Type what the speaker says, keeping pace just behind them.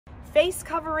face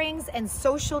coverings and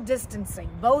social distancing.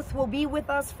 Both will be with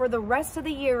us for the rest of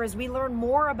the year as we learn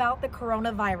more about the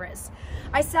coronavirus.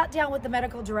 I sat down with the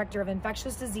Medical Director of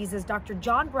Infectious Diseases, Dr.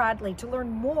 John Bradley, to learn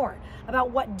more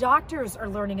about what doctors are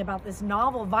learning about this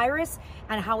novel virus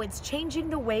and how it's changing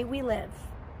the way we live.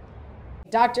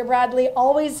 Dr. Bradley,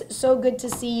 always so good to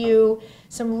see you.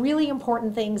 Some really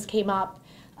important things came up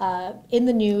in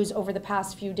the news over the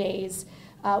past few days.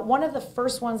 One of the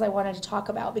first ones I wanted to talk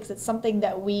about, because it's something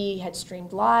that we had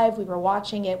streamed live, we were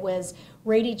watching it, was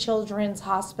Rady Children's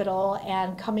Hospital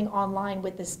and coming online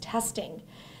with this testing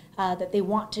that they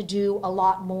want to do a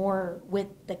lot more with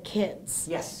the kids.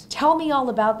 Yes. Tell me all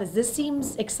about this. This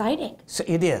seems exciting. So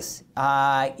it is.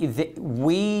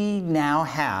 We now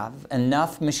have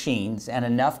enough machines and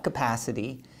enough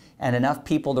capacity and enough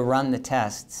people to run the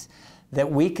tests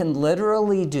that we can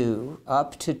literally do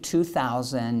up to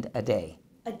 2,000 a day.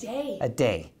 A day? A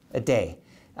day, a day.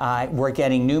 We're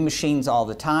getting new machines all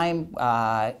the time.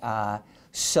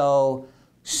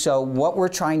 So what we're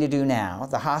trying to do now,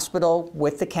 the hospital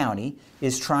with the county,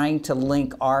 is trying to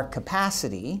link our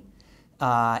capacity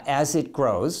as it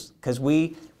grows, because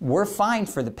we're fine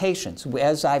for the patients.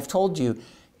 As I've told you,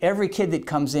 every kid that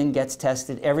comes in gets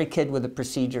tested, every kid with a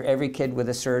procedure, every kid with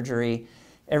a surgery,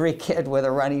 every kid with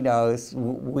a runny nose.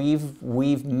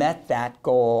 We've met that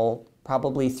goal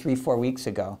probably 3-4 weeks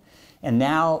ago. And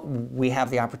now we have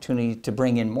the opportunity to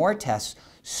bring in more tests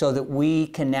so that we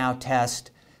can now test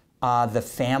the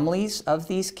families of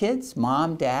these kids,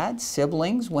 mom, dad,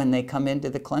 siblings, when they come into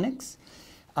the clinics.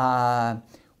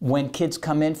 When kids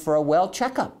come in for a well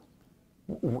checkup,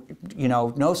 you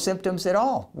know, no symptoms at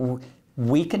all,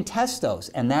 we can test those,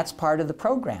 and that's part of the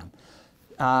program.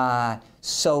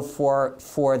 So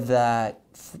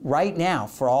right now,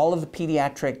 for all of the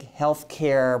pediatric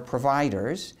healthcare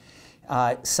providers,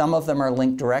 some of them are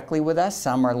linked directly with us,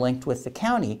 some are linked with the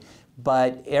county,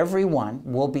 but everyone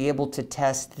will be able to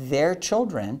test their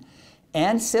children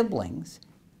and siblings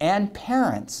and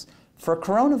parents for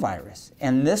coronavirus.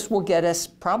 And this will get us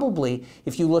probably,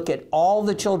 if you look at all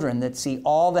the children that see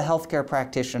all the healthcare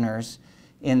practitioners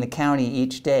in the county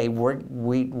each day,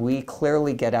 we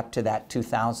clearly get up to that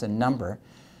 2,000 number.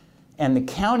 And the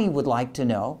county would like to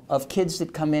know of kids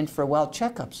that come in for well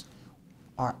checkups,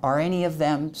 are any of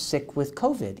them sick with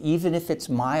COVID, even if it's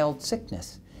mild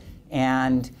sickness?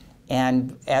 And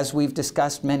as we've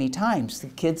discussed many times, the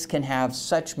kids can have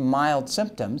such mild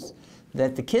symptoms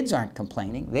that the kids aren't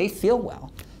complaining, they feel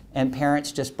well, and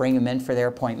parents just bring them in for their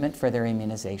appointment for their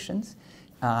immunizations.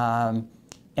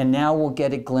 And now we'll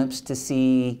get a glimpse to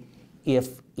see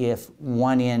if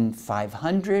 1 in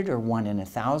 500 or 1 in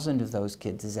 1,000 of those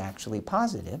kids is actually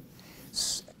positive,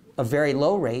 a very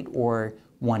low rate, or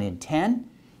 1 in 10.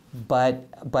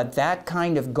 But that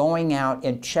kind of going out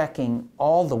and checking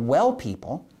all the well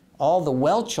people, all the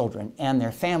well children and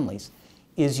their families,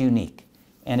 is unique.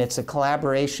 And it's a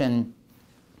collaboration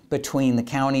between the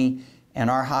county and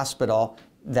our hospital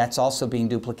that's also being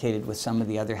duplicated with some of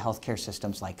the other healthcare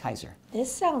systems like Kaiser.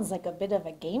 This sounds like a bit of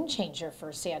a game changer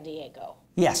for San Diego.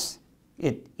 Yes,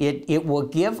 it will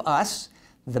give us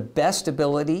the best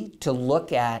ability to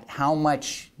look at how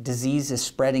much disease is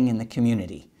spreading in the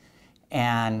community.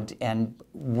 And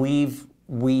we've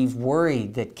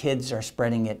worried that kids are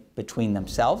spreading it between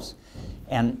themselves,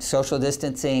 and social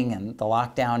distancing and the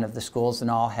lockdown of the schools and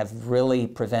all have really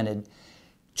prevented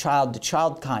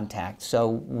child-to-child contact, so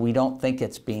we don't think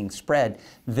it's being spread.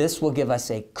 This will give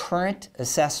us a current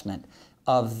assessment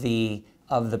of the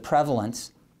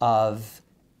prevalence of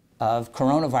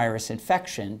coronavirus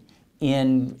infection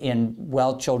in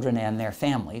well children and their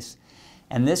families.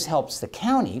 And this helps the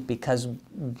county, because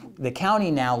the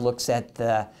county now looks at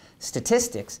the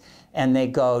statistics and they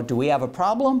go, do we have a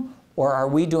problem, or are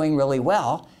we doing really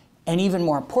well? And even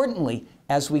more importantly,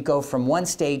 as we go from one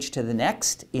stage to the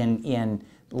next in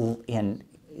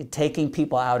taking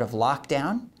people out of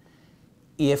lockdown,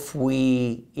 if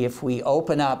we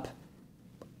open up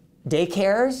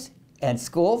daycares and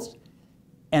schools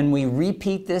and we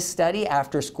repeat this study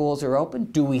after schools are open,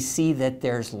 do we see that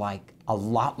there's like a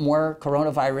lot more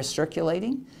coronavirus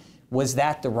circulating? Was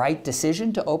that the right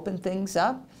decision to open things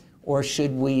up, or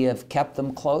should we have kept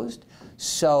them closed?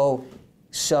 So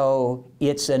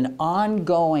it's an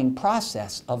ongoing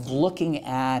process of looking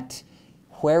at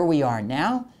where we are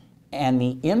now and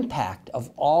the impact of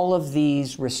all of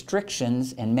these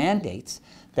restrictions and mandates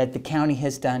that the county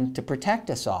has done to protect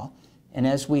us all. And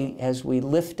as we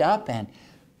lift up and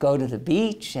go to the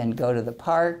beach and go to the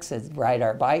parks and ride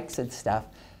our bikes and stuff,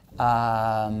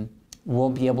 we'll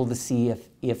be able to see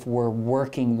if we're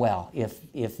working well,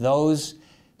 if those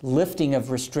lifting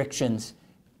of restrictions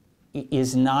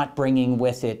is not bringing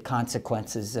with it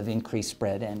consequences of increased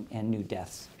spread and new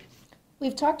deaths.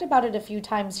 We've talked about it a few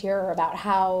times here about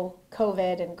how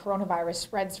COVID and coronavirus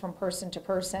spreads from person to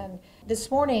person. This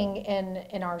morning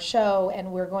in our show,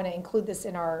 and we're going to include this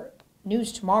in our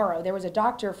news tomorrow, there was a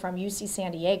doctor from UC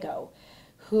San Diego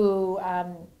who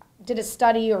did a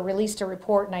study or released a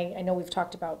report, and I know we've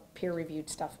talked about peer-reviewed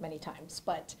stuff many times,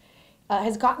 but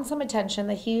has gotten some attention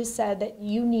that he said that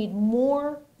you need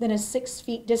more than a 6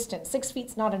 feet distance. 6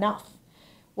 feet's not enough.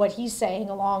 What he's saying,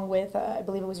 along with, I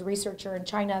believe it was a researcher in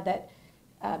China, that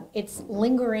it's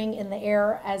lingering in the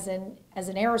air as an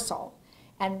aerosol,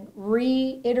 and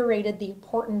reiterated the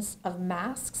importance of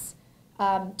masks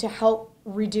to help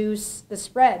reduce the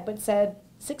spread, but said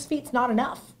 6 feet's not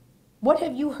enough. What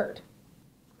have you heard?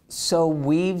 So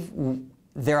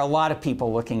there are a lot of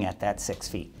people looking at that 6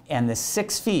 feet, and the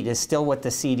 6 feet is still what the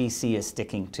CDC is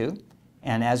sticking to.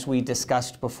 And as we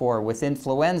discussed before with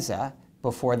influenza,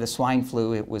 before the swine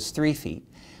flu, it was 3 feet.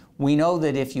 We know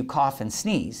that if you cough and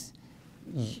sneeze,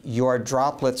 your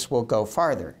droplets will go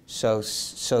farther. So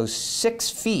 6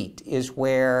 feet is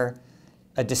where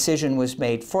a decision was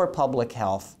made for public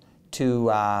health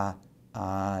to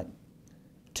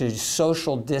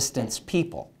social distance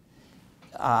people.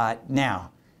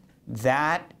 Now,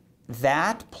 that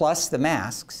plus the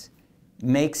masks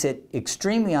makes it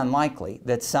extremely unlikely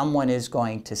that someone is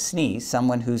going to sneeze,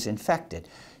 someone who's infected.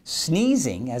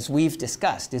 Sneezing, as we've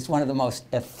discussed, is one of the most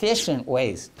efficient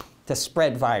ways to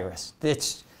spread virus.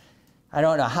 I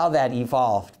don't know how that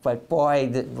evolved, but boy,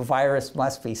 the virus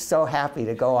must be so happy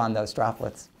to go on those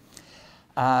droplets.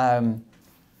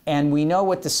 And we know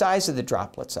what the size of the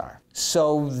droplets are.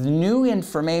 So the new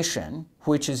information,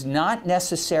 which is not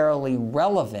necessarily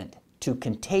relevant to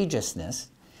contagiousness,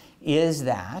 is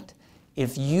that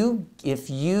if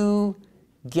you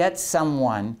get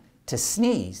someone to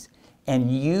sneeze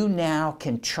and you now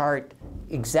can chart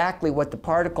exactly what the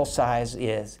particle size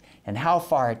is and how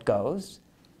far it goes,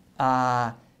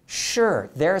 sure,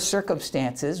 there are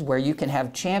circumstances where you can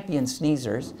have champion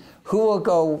sneezers who will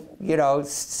go,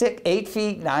 8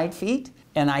 feet, 9 feet,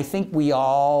 and I think we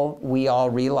all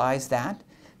realize that.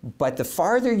 But the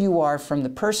farther you are from the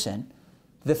person,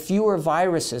 the fewer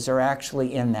viruses are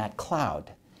actually in that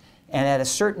cloud. And at a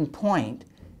certain point,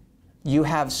 you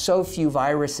have so few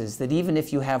viruses that even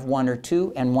if you have 1 or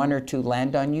 2 and 1 or 2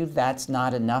 land on you, that's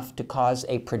not enough to cause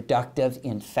a productive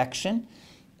infection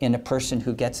in a person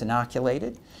who gets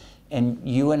inoculated. And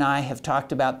you and I have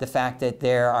talked about the fact that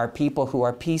there are people who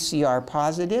are PCR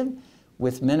positive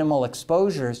with minimal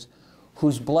exposures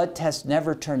whose blood tests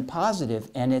never turned positive,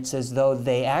 and it's as though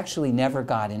they actually never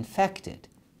got infected.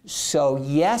 So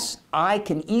yes, I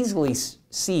can easily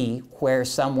see where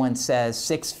someone says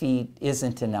 6 feet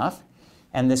isn't enough.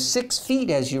 And the 6 feet,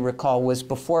 as you recall, was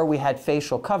before we had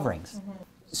facial coverings. Mm-hmm.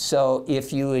 So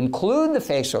if you include the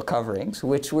facial coverings,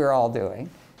 which we're all doing,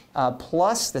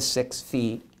 plus the 6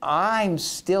 feet, I'm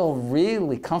still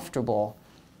really comfortable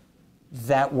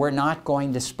that we're not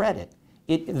going to spread it.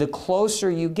 The closer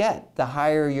you get, the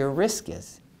higher your risk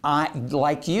is.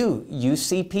 Like you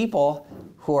see people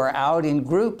who are out in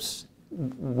groups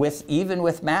even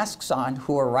with masks on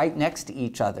who are right next to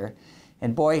each other.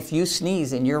 And boy, if you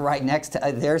sneeze and you're right next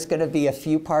to, there's going to be a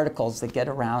few particles that get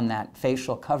around that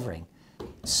facial covering.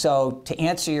 So to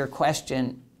answer your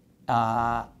question,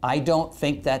 I don't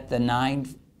think that the 9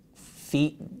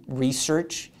 feet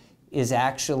research is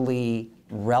actually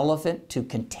relevant to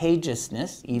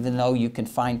contagiousness, even though you can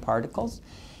find particles.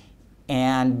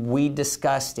 And we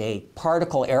discussed a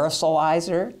particle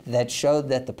aerosolizer that showed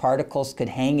that the particles could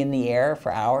hang in the air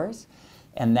for hours,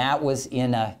 and that was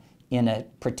in a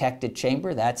protected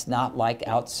chamber. That's not like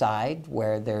outside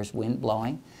where there's wind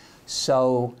blowing.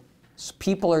 So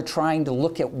people are trying to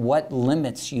look at what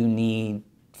limits you need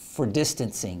for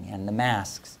distancing and the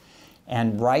masks.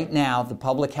 And right now, the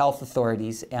public health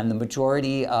authorities and the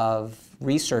majority of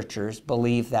researchers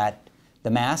believe that the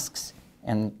masks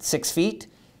and 6 feet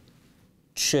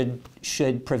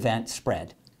should prevent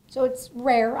spread. So it's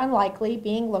rare, unlikely,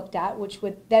 being looked at, which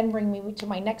would then bring me to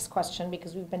my next question,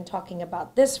 because we've been talking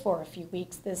about this for a few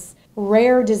weeks, this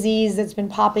rare disease that's been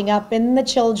popping up in the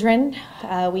children.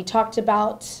 We talked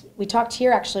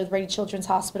here actually with Rady Children's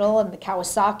Hospital and the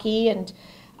Kawasaki, and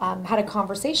had a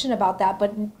conversation about that,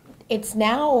 but it's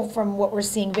now, from what we're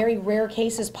seeing, very rare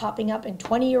cases popping up in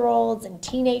 20-year-olds and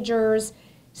teenagers,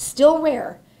 still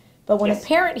rare. But when Yes. a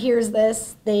parent hears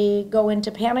this, they go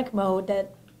into panic mode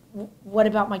that, what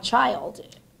about my child?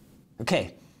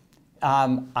 Okay,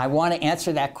 I want to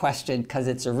answer that question because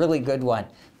it's a really good one,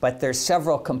 but there's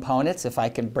several components, if I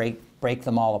can break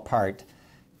them all apart.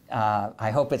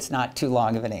 I hope it's not too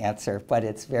long of an answer, but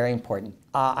it's very important.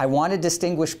 I want to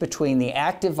distinguish between the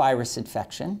active virus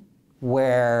infection,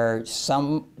 where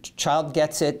some child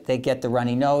gets it, they get the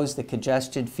runny nose, the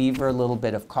congestion, fever, a little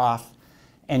bit of cough,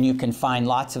 and you can find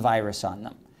lots of virus on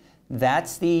them.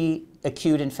 That's the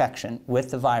acute infection with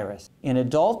the virus. In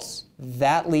adults,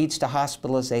 that leads to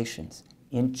hospitalizations.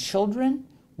 In children,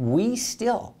 we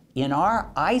still, in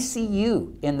our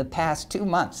ICU in the past 2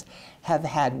 months, have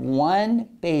had one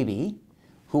baby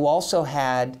who also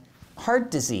had heart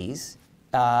disease,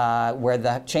 where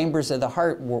the chambers of the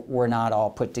heart were not all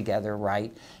put together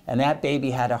right. And that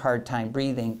baby had a hard time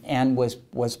breathing and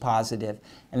was positive.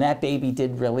 And that baby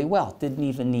did really well, didn't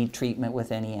even need treatment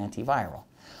with any antiviral.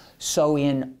 So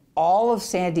in all of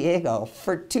San Diego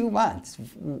for 2 months,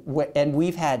 and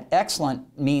we've had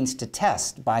excellent means to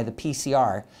test by the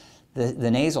PCR,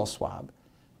 the nasal swab,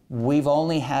 we've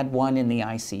only had one in the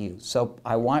ICU. So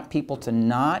I want people to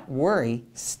not worry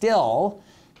still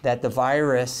that the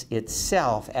virus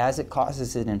itself, as it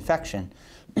causes an infection,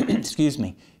 excuse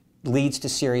me, leads to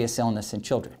serious illness in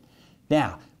children.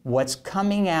 Now, what's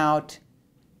coming out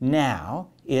now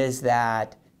is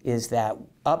that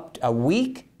up a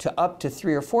week to up to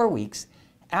 3 or 4 weeks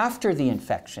after the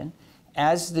infection,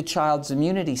 as the child's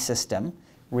immunity system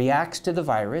reacts to the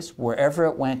virus wherever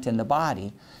it went in the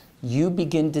body, you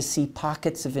begin to see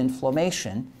pockets of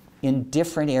inflammation in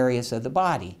different areas of the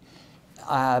body.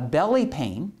 Belly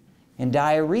pain and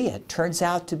diarrhea turns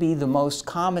out to be the most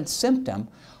common symptom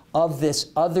of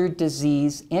this other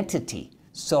disease entity.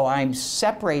 So I'm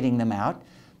separating them out.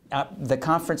 The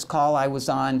conference call I was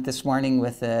on this morning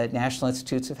with the National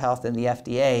Institutes of Health and the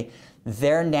FDA,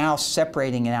 they're now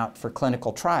separating it out for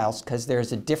clinical trials because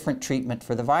there's a different treatment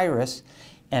for the virus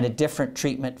and a different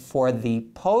treatment for the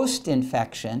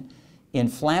post-infection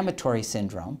inflammatory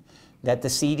syndrome that the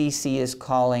CDC is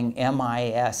calling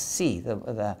MISC,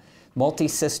 the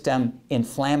Multisystem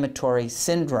Inflammatory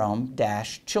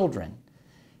Syndrome-Children.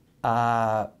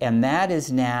 And that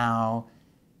is now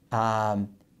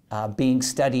being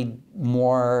studied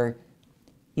more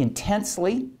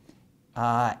intensely,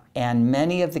 and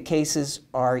many of the cases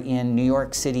are in New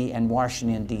York City and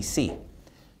Washington, D.C.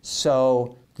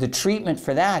 So the treatment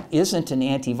for that isn't an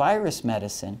antivirus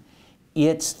medicine.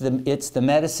 It's the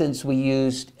medicines we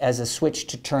used as a switch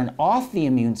to turn off the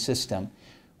immune system,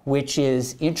 which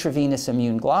is intravenous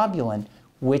immune globulin,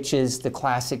 which is the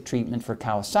classic treatment for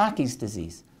Kawasaki's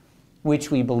disease, which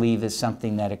we believe is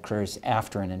something that occurs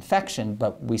after an infection,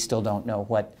 but we still don't know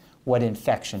what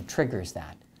infection triggers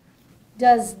that.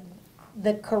 Does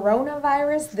the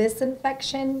coronavirus, this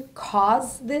infection,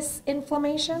 cause this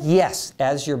inflammation? Yes,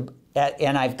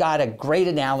 and I've got a great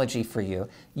analogy for you.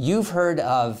 You've heard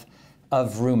of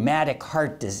rheumatic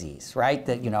heart disease, right?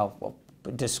 That,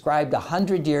 described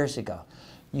 100 years ago.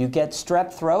 You get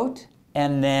strep throat,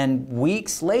 and then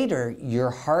weeks later, your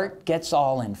heart gets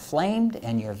all inflamed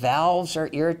and your valves are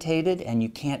irritated and you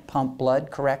can't pump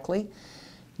blood correctly.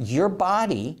 Your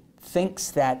body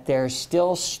thinks that there's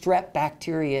still strep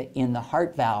bacteria in the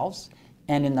heart valves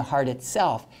and in the heart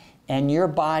itself, and your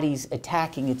body's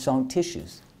attacking its own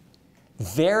tissues.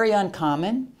 Very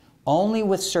uncommon, only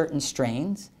with certain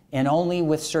strains and only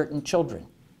with certain children.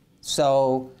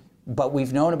 So, but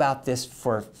we've known about this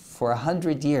for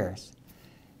 100 years.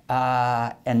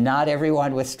 And not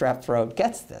everyone with strep throat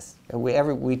gets this.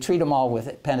 We treat them all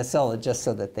with penicillin just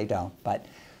so that they don't. But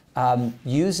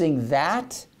using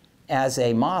that as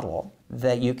a model,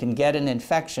 that you can get an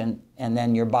infection and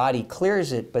then your body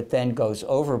clears it, but then goes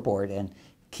overboard and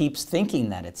keeps thinking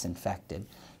that it's infected,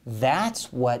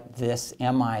 that's what this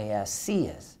MISC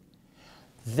is.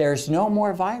 There's no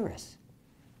more virus.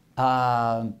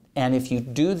 And if you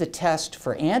do the test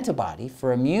for antibody,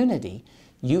 for immunity,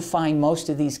 you find most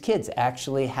of these kids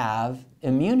actually have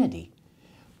immunity.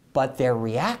 But their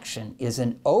reaction is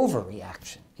an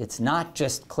overreaction. It's not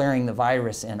just clearing the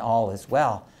virus and all is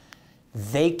well.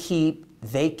 They keep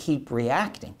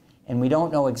reacting. And we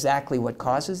don't know exactly what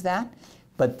causes that,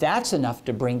 but that's enough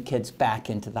to bring kids back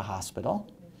into the hospital.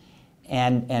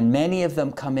 And many of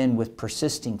them come in with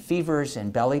persisting fevers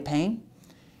and belly pain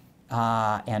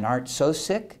and aren't so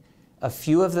sick. A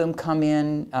few of them come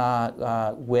in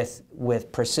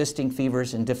with persisting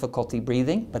fevers and difficulty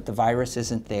breathing, but the virus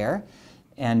isn't there.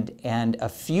 And a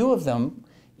few of them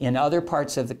in other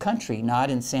parts of the country, not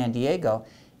in San Diego,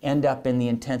 end up in the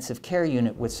intensive care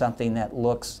unit with something that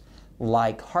looks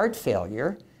like heart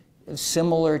failure,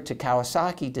 similar to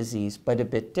Kawasaki disease, but a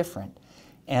bit different.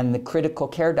 And the critical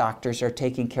care doctors are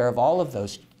taking care of all of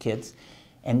those kids.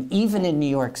 And even in New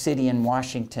York City and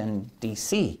Washington,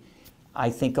 D.C., I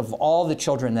think of all the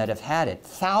children that have had it,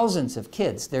 thousands of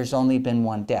kids, there's only been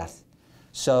one death.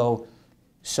 So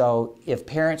if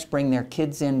parents bring their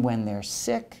kids in when they're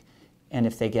sick, and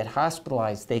if they get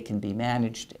hospitalized, they can be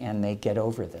managed and they get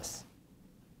over this.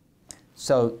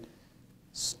 So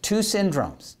two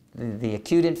syndromes, the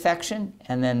acute infection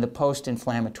and then the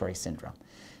post-inflammatory syndrome.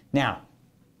 Now,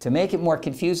 to make it more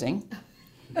confusing,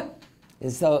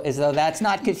 as though that's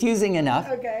not confusing enough,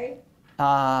 Okay.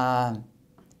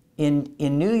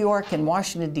 in New York and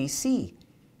Washington, D.C.,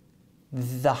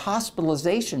 the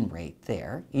hospitalization rate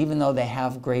there, even though they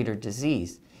have greater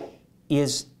disease,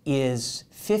 is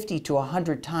 50 to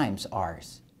 100 times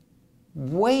ours.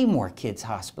 Way more kids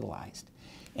hospitalized.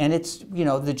 And it's, you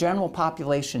know, the general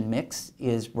population mix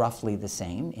is roughly the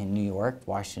same in New York,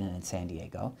 Washington, and San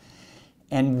Diego.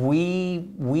 And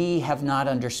we have not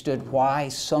understood why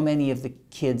so many of the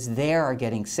kids there are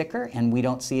getting sicker, and we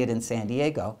don't see it in San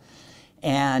Diego.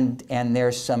 And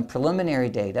there's some preliminary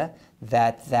data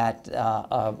that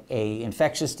a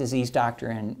infectious disease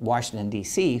doctor in Washington,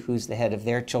 D.C., who's the head of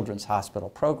their children's hospital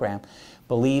program,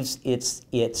 believes it's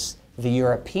the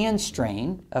European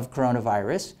strain of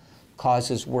coronavirus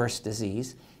causes worse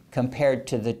disease compared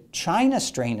to the China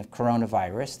strain of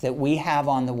coronavirus that we have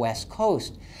on the West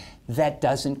Coast that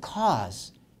doesn't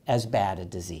cause as bad a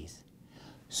disease.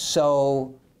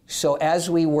 So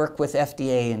as we work with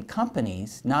FDA and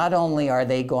companies, not only are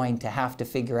they going to have to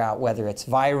figure out whether it's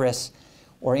virus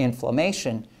or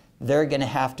inflammation, they're going to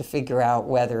have to figure out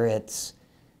whether it's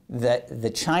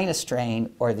the China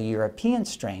strain or the European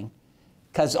strain,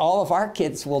 because all of our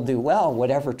kids will do well,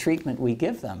 whatever treatment we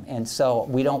give them. And so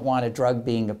we don't want a drug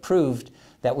being approved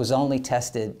that was only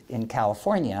tested in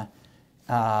California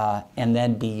and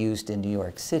then be used in New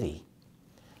York City.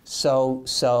 So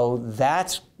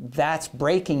that's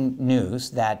breaking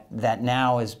news that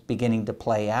now is beginning to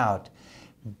play out.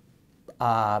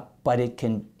 But it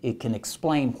can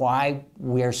explain why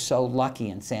we're so lucky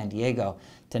in San Diego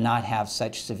to not have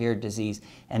such severe disease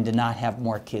and to not have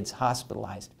more kids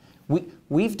hospitalized.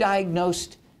 We've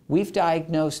diagnosed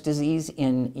disease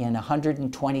in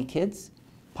 120 kids,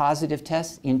 positive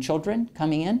tests in children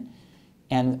coming in,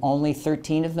 and only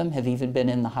 13 of them have even been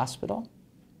in the hospital.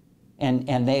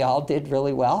 And they all did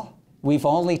really well. We've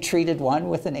only treated one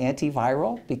with an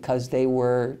antiviral because they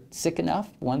were sick enough,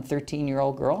 one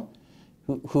 13-year-old girl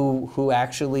who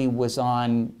actually was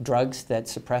on drugs that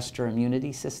suppressed her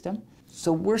immunity system.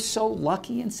 So we're so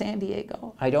lucky in San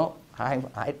Diego. I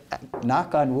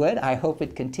knock on wood, I hope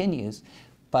it continues.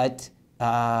 But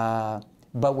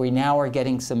we now are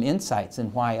getting some insights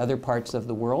in why other parts of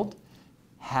the world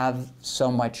have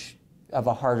so much of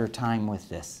a harder time with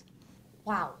this.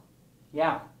 Wow.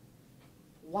 Yeah.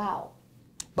 Wow.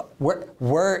 But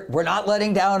we're not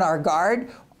letting down our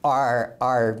guard.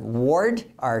 Our ward,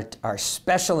 our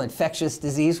special infectious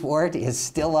disease ward is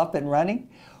still up and running.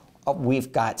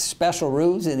 We've got special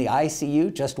rooms in the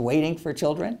ICU just waiting for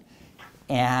children.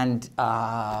 And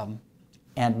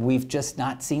we've just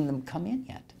not seen them come in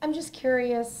yet. I'm just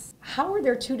curious, how are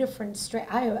there two different strains?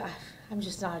 I'm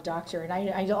just not a doctor, and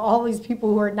I know all these people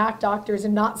who are not doctors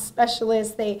and not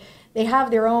specialists, they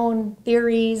have their own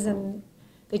theories and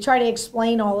they try to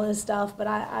explain all of this stuff, but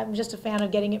I'm just a fan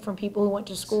of getting it from people who went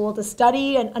to school to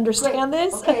study and understand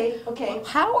this. Okay.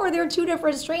 How are there two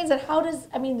different strains,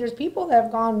 and there's people that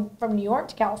have gone from New York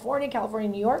to California, California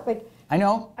to New York, like, I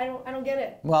know. I don't get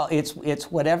it. Well, it's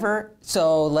whatever.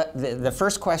 So the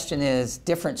first question is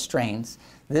different strains.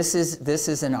 This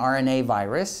is an RNA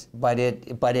virus, but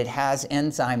it has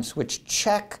enzymes which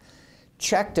check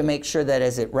to make sure that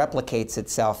as it replicates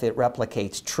itself, it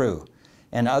replicates true.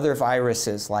 And other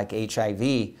viruses like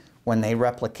HIV, when they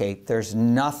replicate, there's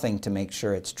nothing to make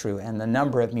sure it's true, and the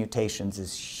number of mutations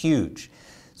is huge.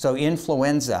 So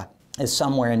influenza is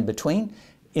somewhere in between.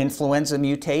 Influenza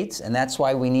mutates, and that's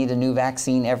why we need a new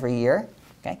vaccine every year.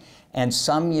 Okay? And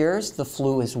some years the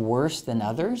flu is worse than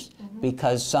others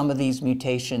because some of these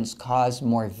mutations cause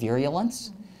more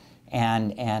virulence.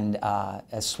 And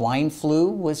a swine flu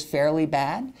was fairly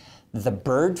bad. The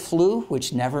bird flu,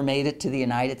 which never made it to the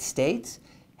United States,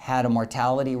 had a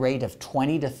mortality rate of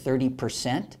 20 to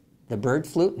 30%. The bird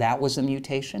flu, that was a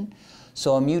mutation.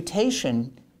 So a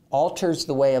mutation alters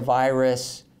the way a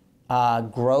virus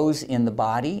grows in the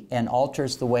body and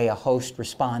alters the way a host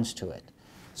responds to it.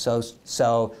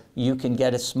 So you can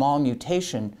get a small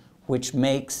mutation which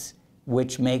makes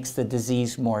the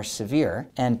disease more severe,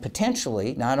 and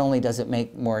potentially not only does it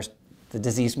make the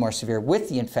disease more severe with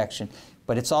the infection,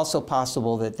 but it's also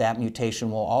possible that that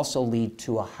mutation will also lead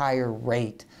to a higher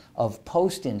rate of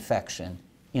post-infection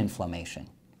inflammation.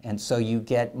 And so you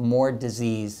get more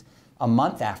disease a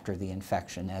month after the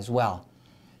infection as well.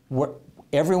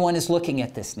 Everyone is looking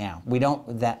at this now.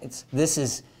 This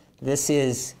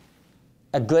is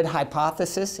a good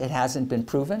hypothesis. It hasn't been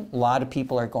proven. A lot of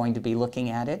people are going to be looking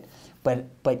at it, but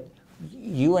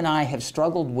you and I have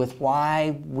struggled with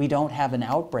why we don't have an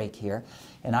outbreak here,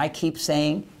 and I keep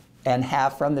saying, and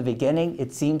have from the beginning,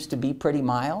 it seems to be pretty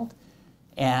mild,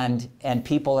 and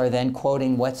people are then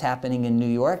quoting what's happening in New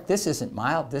York. This isn't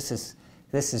mild. This is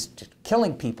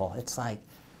killing people. It's like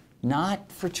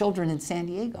not for children in San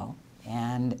Diego,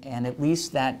 and at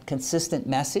least that consistent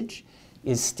message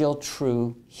is still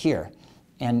true here.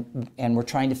 And we're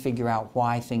trying to figure out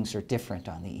why things are different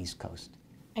on the East Coast.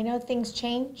 I know things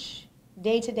change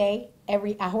day to day,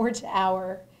 every hour to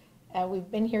hour.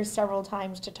 We've been here several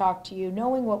times to talk to you,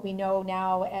 knowing what we know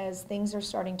now as things are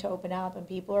starting to open up and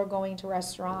people are going to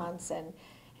restaurants and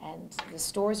the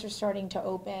stores are starting to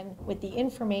open. With the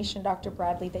information, Dr.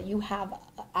 Bradley, that you have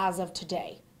as of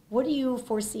today, what do you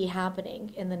foresee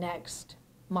happening in the next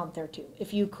month or two?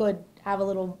 If you could have a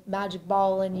little magic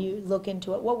ball and you look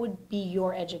into it, what would be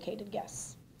your educated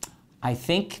guess? I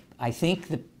think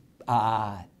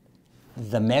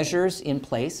the measures in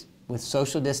place with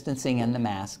social distancing and the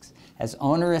masks, as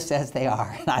onerous as they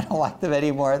are, and I don't like them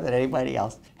any more than anybody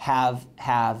else, have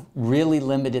really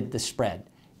limited the spread.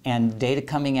 And data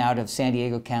coming out of San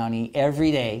Diego County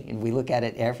every day, and we look at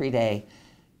it every day,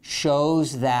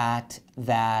 shows that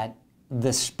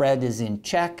the spread is in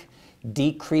check,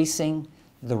 decreasing.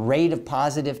 The rate of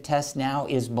positive tests now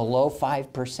is below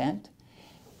 5%.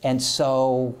 And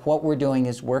so what we're doing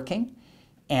is working.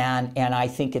 And I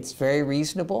think it's very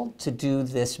reasonable to do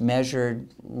this measured,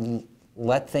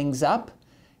 let things up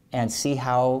and see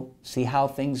how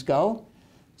things go.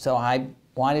 So I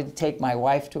wanted to take my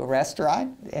wife to a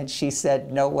restaurant, and she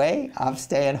said, no way, I'm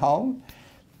staying home.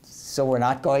 So we're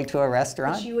not going to a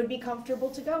restaurant. But you would be comfortable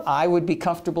to go? I would be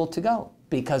comfortable to go,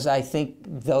 because I think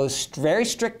those very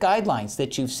strict guidelines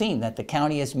that you've seen that the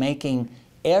county is making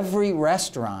every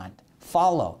restaurant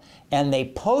follow, and they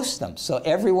post them so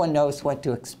everyone knows what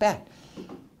to expect.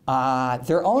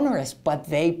 They're onerous, but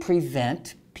they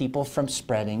prevent people from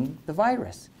spreading the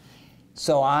virus.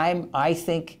 So I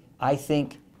think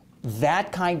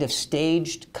that kind of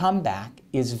staged comeback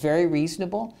is very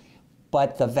reasonable,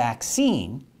 but the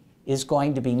vaccine is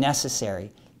going to be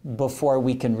necessary before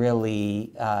we can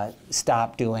really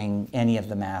stop doing any of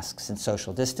the masks and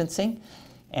social distancing.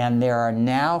 And there are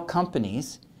now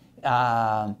companies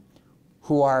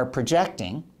who are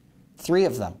projecting, 3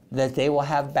 of them, that they will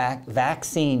have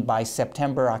vaccine by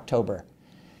September, October.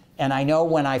 And I know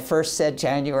when I first said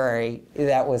January,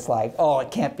 that was like, oh,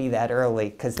 it can't be that early,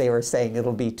 because they were saying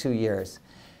it'll be 2 years.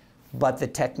 But the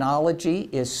technology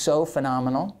is so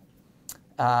phenomenal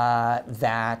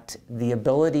that the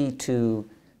ability to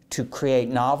create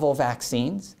novel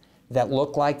vaccines that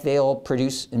look like they'll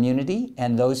produce immunity,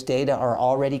 and those data are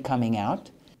already coming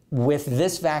out. With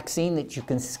this vaccine that you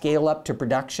can scale up to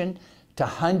production to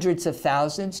hundreds of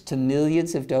thousands to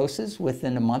millions of doses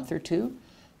within a month or two,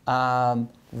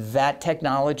 that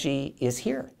technology is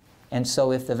here. And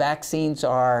so if the vaccines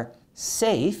are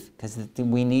safe, because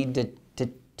we need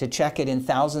to check it in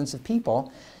thousands of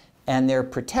people, and they're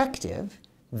protective,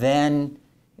 then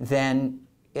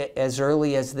as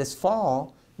early as this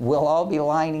fall, we'll all be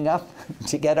lining up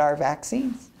to get our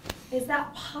vaccines. Is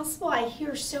that possible? I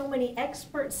hear so many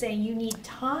experts saying you need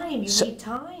time, you need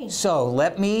time. So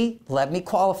let me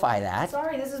qualify that.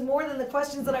 Sorry, this is more than the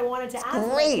questions that I wanted to ask.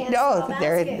 Great, no,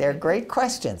 they're great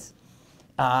questions.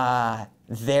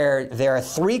 There are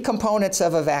 3 components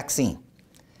of a vaccine.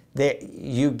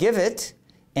 You give it,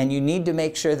 and you need to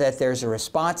make sure that there's a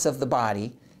response of the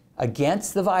body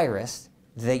against the virus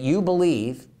that you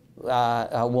believe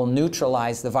will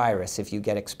neutralize the virus if you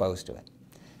get exposed to it.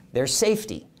 There's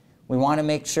safety. We want to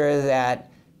make sure that,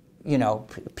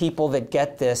 people that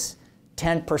get this,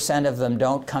 10% of them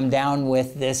don't come down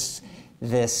with this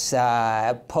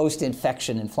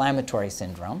post-infection inflammatory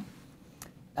syndrome.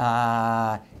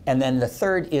 And then the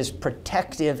third is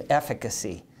protective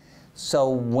efficacy. So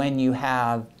when you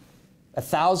have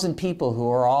 1,000 people who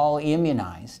are all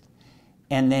immunized,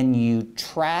 and then you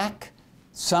track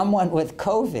someone with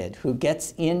COVID who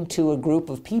gets into a group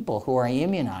of people who are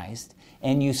immunized,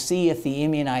 and you see if the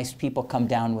immunized people come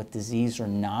down with disease or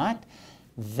not,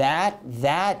 that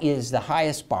is the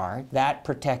highest bar. That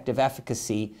protective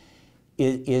efficacy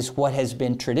is what has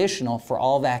been traditional for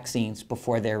all vaccines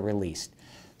before they're released.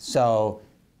 So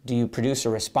do you produce a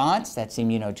response? That's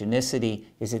immunogenicity.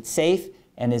 Is it safe?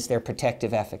 And is there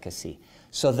protective efficacy?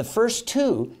 So the first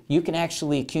 2 you can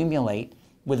actually accumulate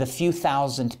with a few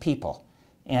thousand people.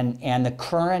 And the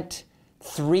current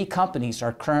 3 companies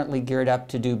are currently geared up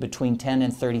to do between 10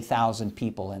 and 30,000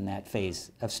 people in that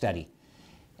phase of study.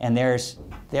 And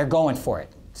they're going for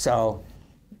it. So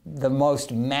the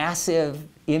most massive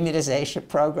immunization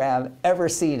program ever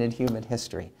seen in human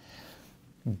history.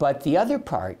 But the other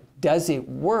part, does it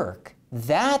work?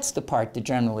 That's the part that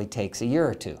generally takes a year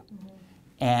or two.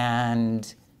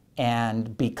 And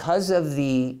because of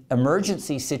the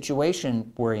emergency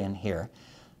situation we're in here,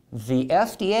 the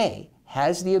FDA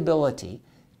has the ability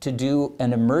to do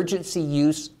an emergency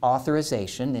use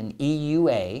authorization, an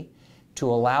EUA, to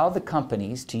allow the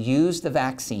companies to use the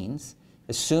vaccines,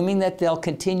 assuming that they'll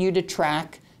continue to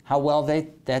track how well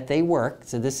that they work.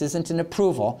 So this isn't an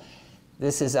approval.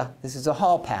 This is a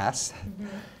hall pass.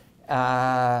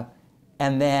 And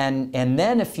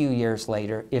then a few years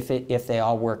later, if they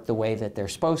all work the way that they're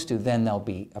supposed to, then they'll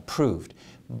be approved.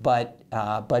 But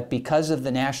because of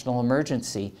the national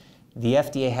emergency, the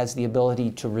FDA has the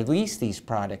ability to release these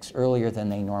products earlier than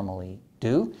they normally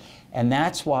do. And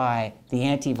that's why the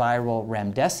antiviral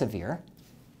remdesivir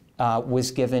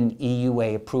was given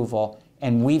EUA approval.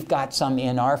 And we've got some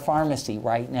in our pharmacy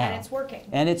right now. And it's working.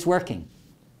 And it's working.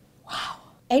 Wow.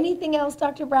 Anything else,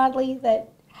 Dr. Bradley,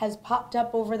 that has popped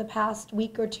up over the past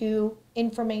week or two,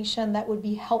 information that would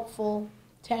be helpful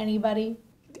to anybody?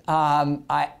 I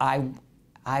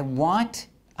want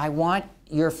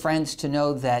your friends to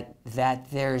know that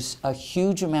there's a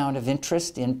huge amount of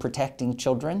interest in protecting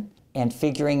children and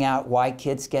figuring out why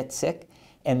kids get sick.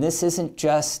 And this isn't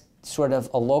just sort of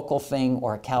a local thing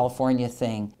or a California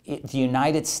thing. The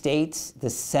United States, the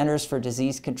Centers for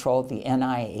Disease Control, the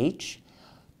NIH,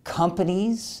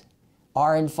 companies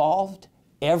are involved.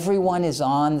 Everyone is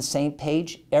on the same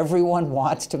page. Everyone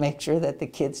wants to make sure that the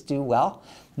kids do well.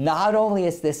 Not only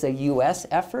is this a US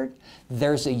effort,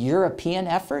 there's a European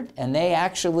effort, and they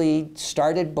actually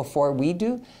started before we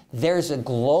do. There's a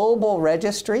global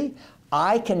registry.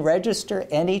 I can register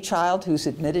any child who's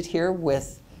admitted here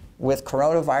with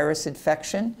coronavirus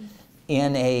infection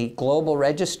in a global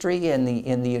registry in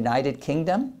the United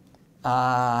Kingdom.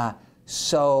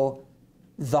 So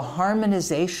the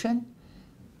harmonization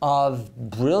of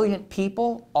brilliant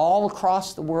people all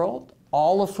across the world,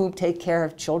 all of whom take care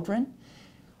of children,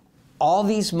 all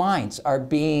these minds are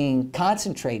being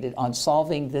concentrated on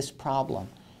solving this problem.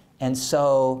 And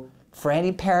so for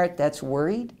any parent that's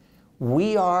worried,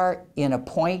 we are in a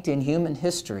point in human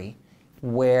history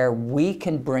where we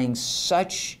can bring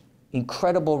such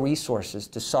incredible resources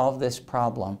to solve this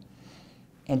problem.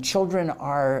 And children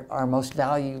are our most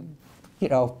valued,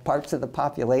 parts of the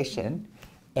population,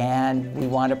 and we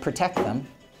want to protect them.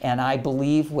 And I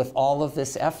believe with all of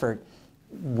this effort,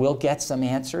 we'll get some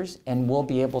answers and we'll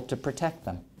be able to protect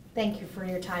them. Thank you for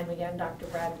your time again, Dr.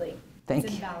 Bradley. Thank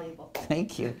It's you. invaluable.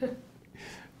 Thank you.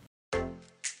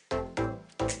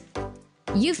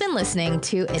 You've been listening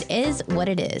to It Is What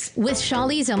It Is with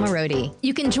Shali Zomarodi.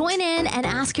 You can join in and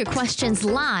ask your questions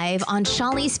live on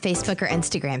Shali's Facebook or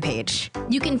Instagram page.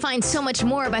 You can find so much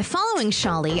more by following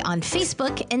Shali on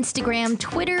Facebook, Instagram,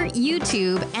 Twitter,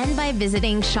 YouTube, and by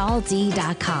visiting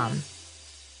shalD.com.